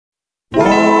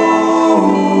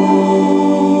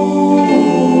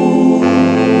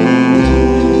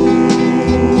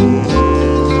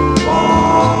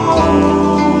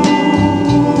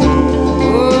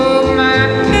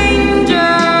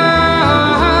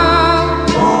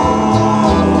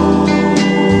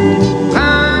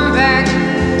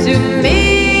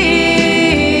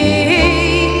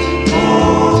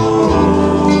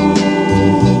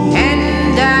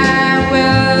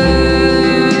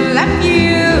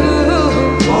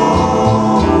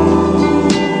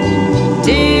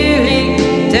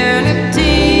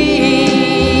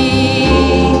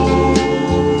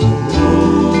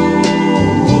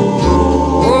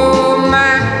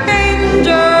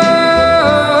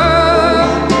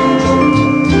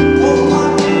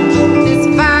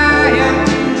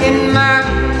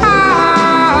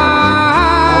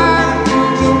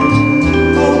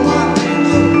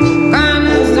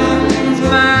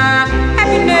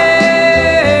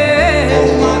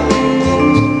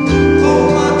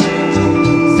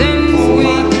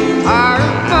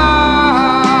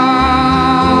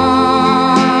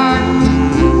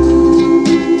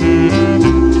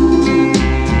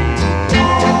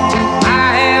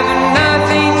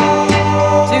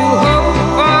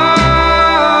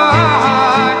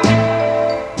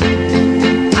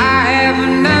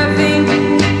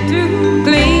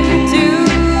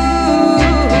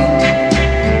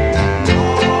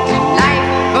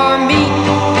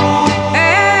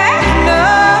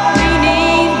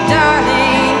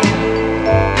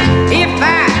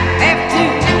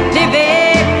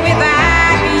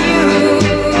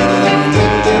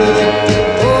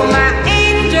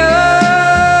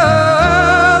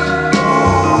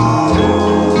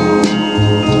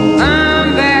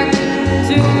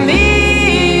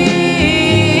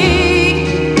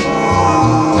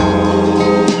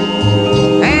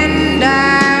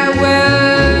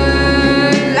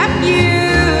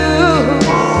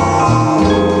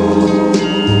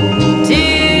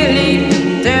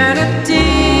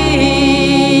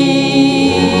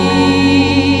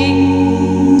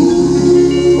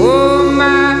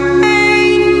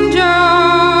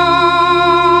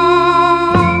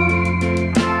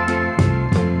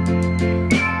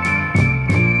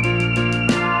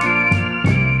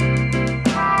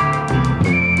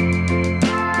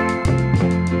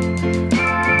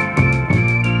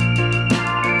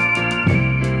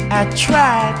I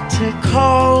tried to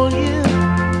call you,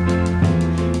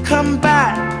 come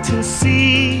back to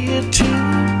see you too,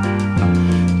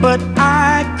 but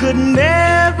I could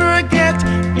never get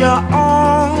you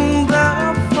on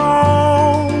the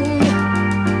phone.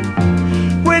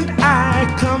 When I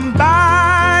come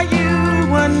by, you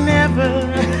were never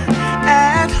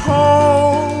at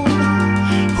home.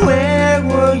 Where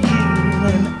were you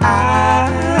when I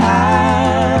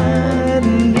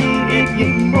needed you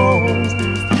most?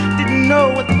 Didn't know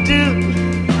what to do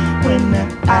when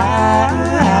I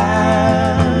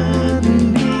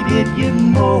needed you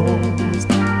most.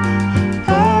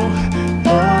 Oh,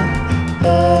 oh,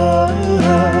 oh,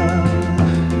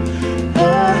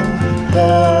 oh,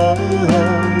 oh,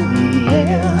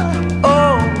 yeah.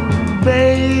 Oh,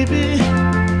 baby,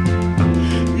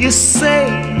 you say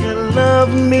you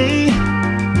love me.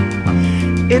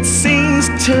 It seems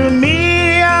to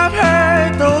me I've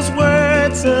heard those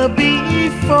words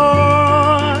before.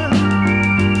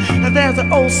 There's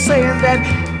an old saying that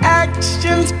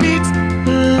action speaks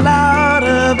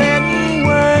louder than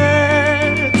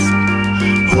words.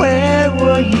 Where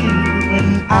were you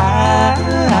when I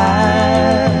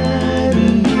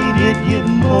needed you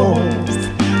most?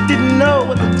 Didn't know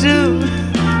what to do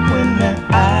when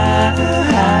I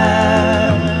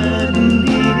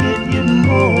needed you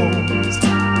most.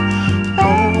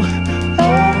 Oh,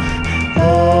 oh,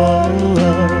 oh,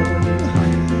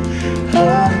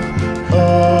 oh,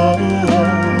 oh,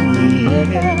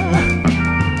 yeah,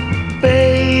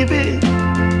 baby.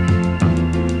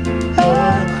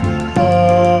 Oh,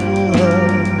 oh,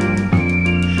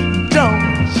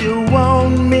 don't you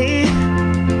want me?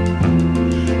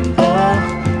 Oh,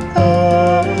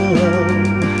 oh,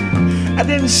 I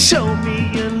didn't show me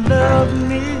you love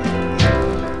me.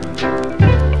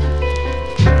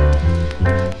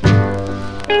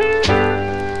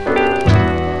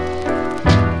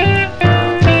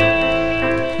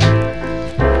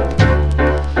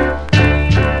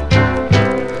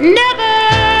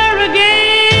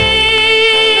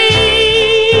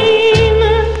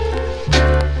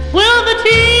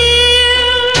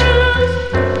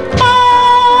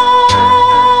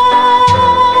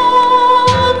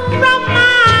 From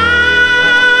my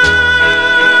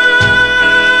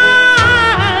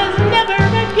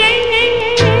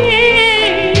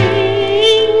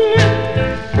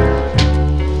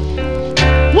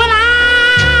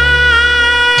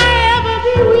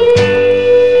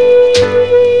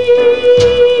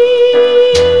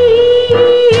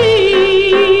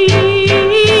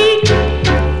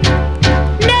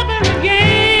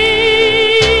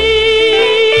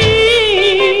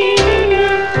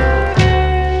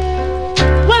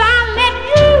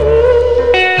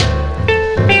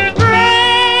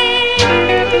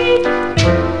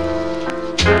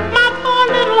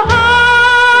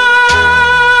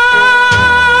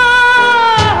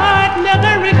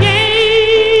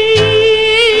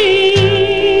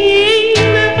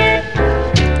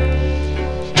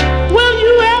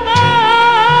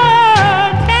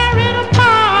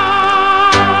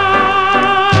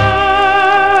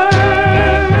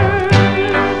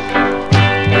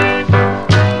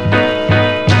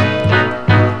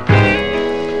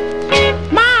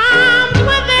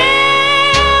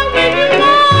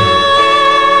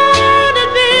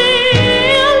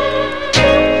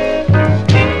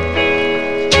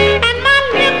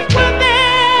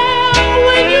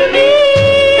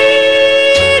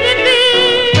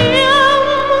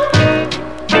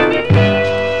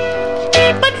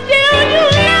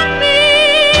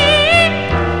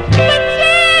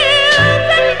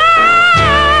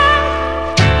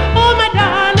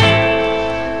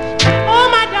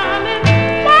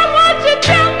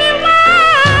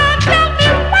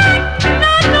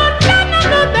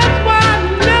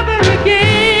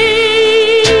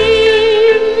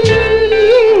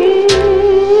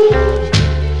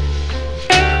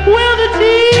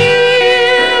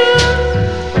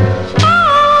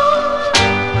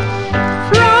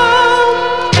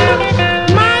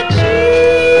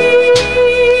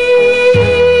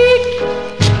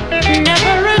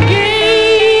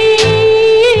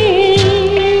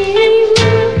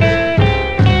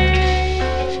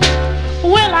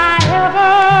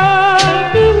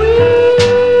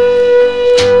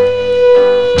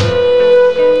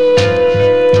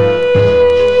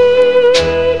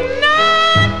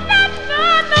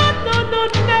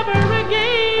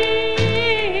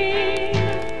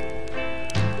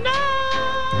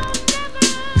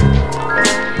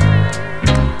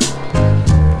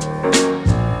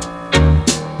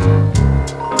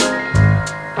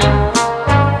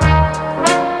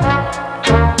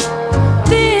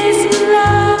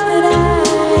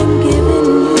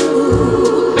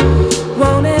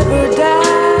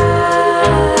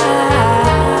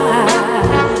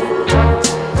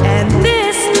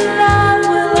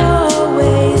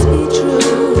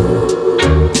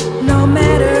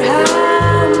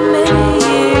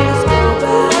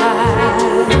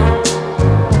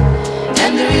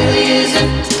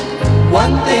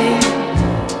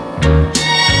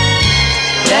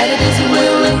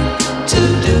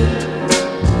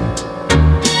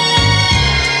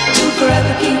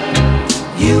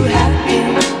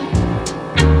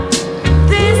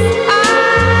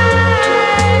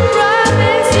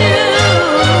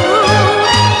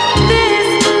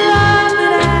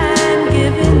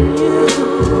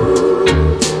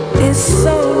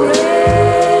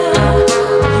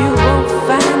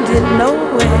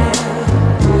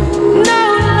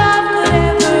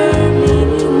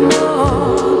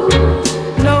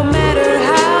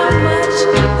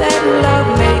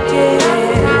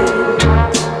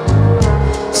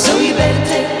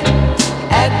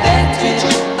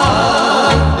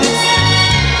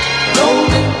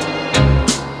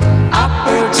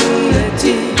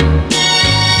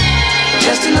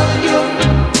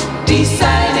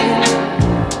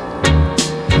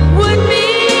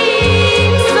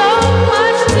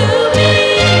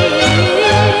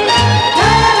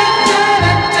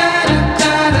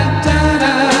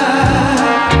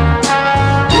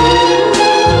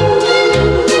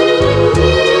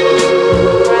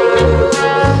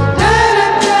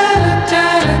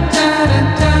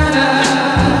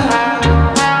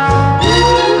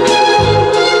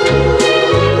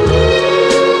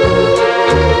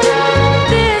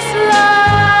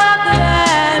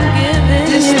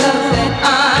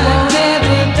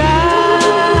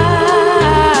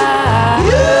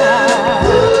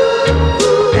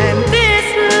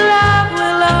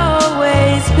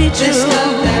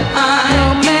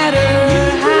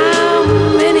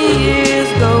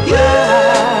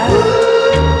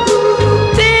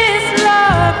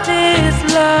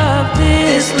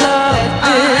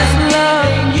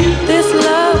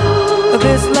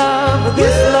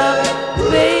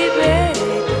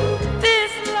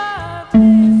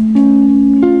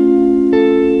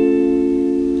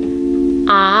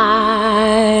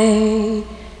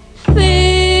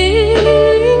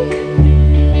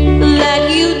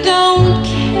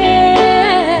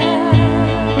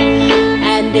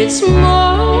It's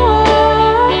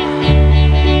more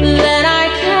than I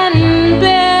can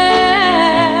bear.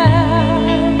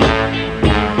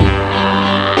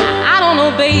 I don't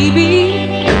know, baby.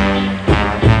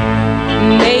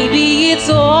 Maybe it's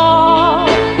all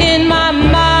in my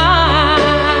mind.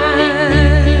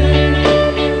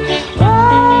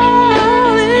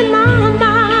 All in my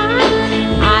mind.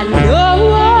 I know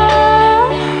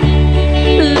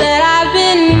that I've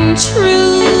been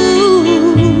true,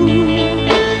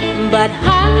 but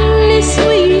honey,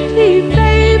 sweetly,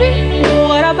 baby,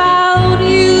 what about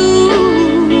you?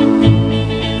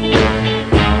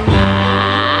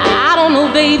 I don't know,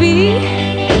 baby.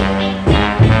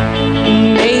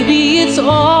 Maybe it's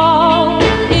all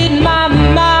in my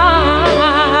mind.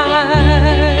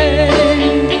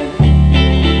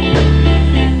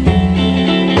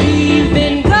 We've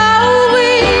been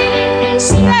going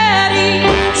steady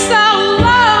so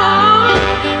long.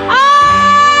 I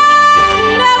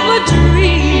never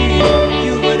dreamed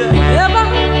you would ever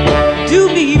do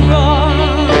me wrong.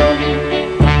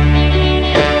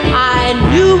 I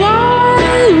knew I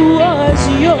was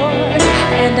yours,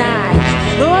 and I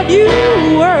thought you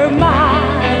were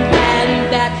mine, and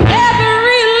that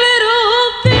every little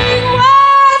thing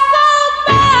was so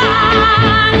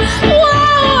fine.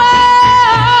 Whoa,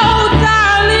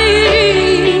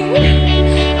 darling,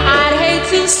 I'd hate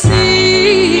to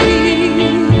see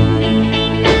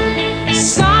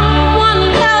someone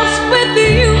else with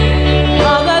you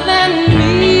other than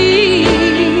me.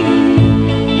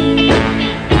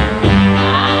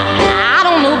 I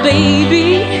don't know, baby.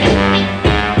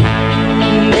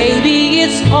 Maybe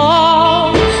it's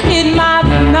all in my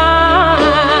mind.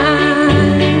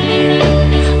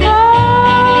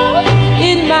 Oh,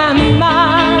 in my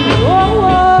mind. Oh,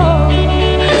 oh.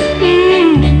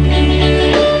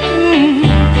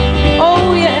 Oh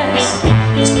yes,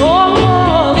 it's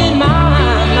all in my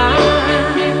mind.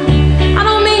 I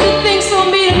don't mean to think so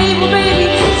mean and evil, baby.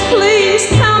 Please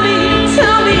tell me it's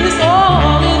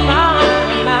all in my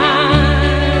mind.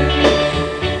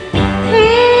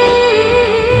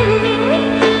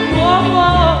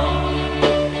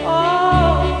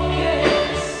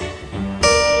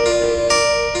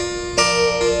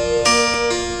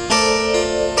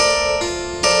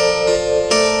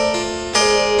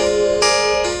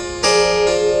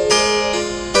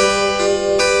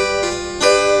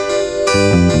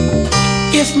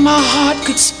 If my heart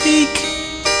could speak,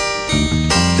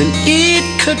 then it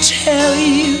could tell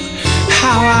you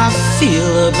how I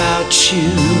feel about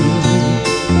you.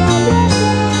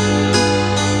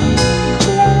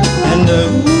 And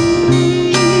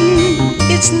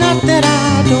it's not that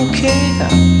I don't care,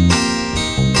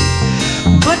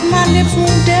 but my lips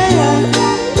won't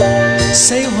dare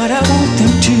say what I want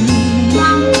them to.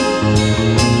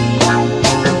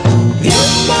 If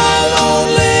my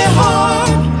lonely heart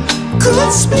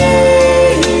could speak,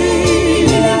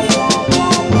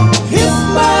 if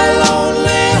my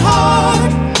lonely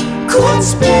heart could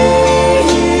speak,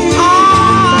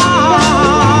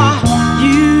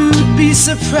 you'd be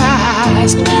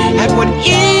surprised at what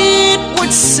it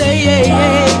would say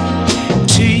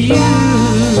to you.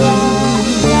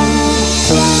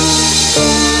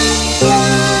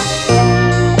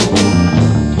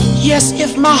 Yes,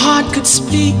 if my heart could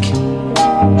speak,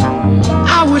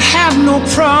 I would have no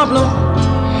problem.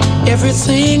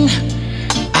 Everything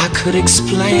I could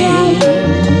explain.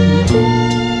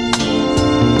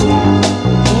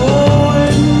 Oh,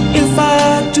 and if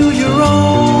I do you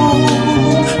wrong,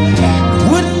 it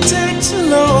wouldn't take too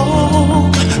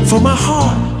long for my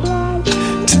heart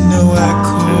to know I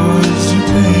caused you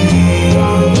pain.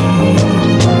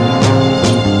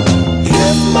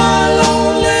 If my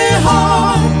lonely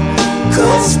heart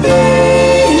could speak,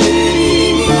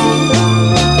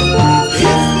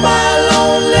 if my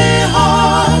lonely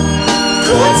heart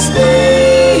could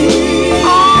speak,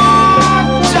 oh,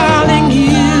 darling,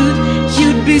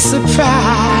 you'd be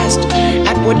surprised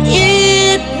at what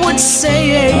it would say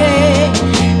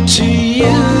to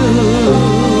you.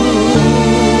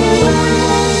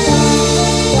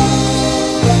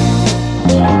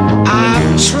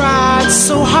 I've tried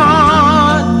so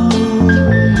hard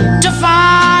to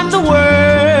find the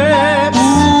words,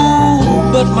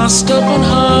 but my stubborn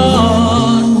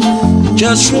heart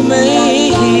just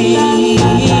remains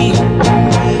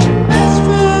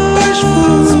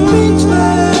bashful,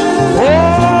 speechless, oh,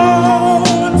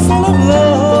 and full of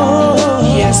love.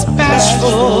 Yes,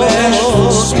 bashful,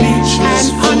 speechless,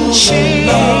 and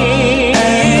unchanged.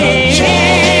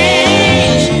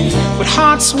 But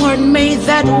hearts weren't made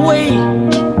that way,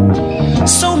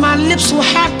 so my lips will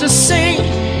have to say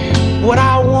what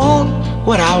I want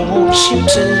you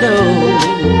to know.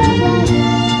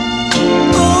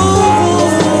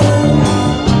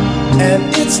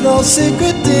 no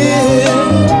secret, dear.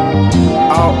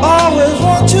 I'll always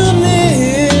want you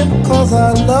near, 'cause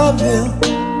I love you.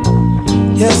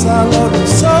 Yes, I love you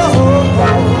so.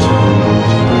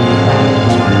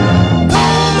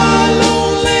 My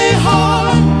lonely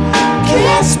heart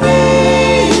can't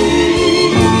speak,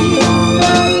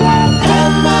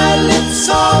 and my lips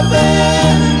are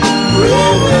very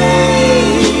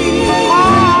weak.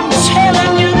 I'm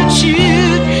telling you the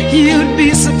truth, you'd be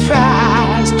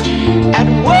surprised at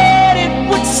what it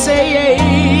would say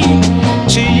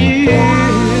to you.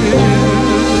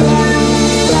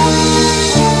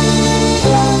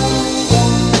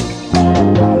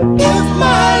 If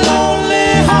my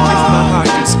heart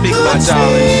could speak, my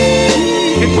darling,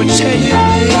 it would tell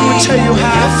you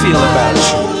how I feel about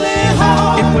you.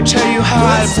 It would tell you how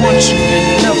I want you and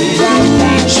love you and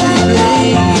need you,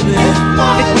 baby.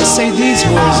 It would say these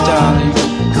words, darling.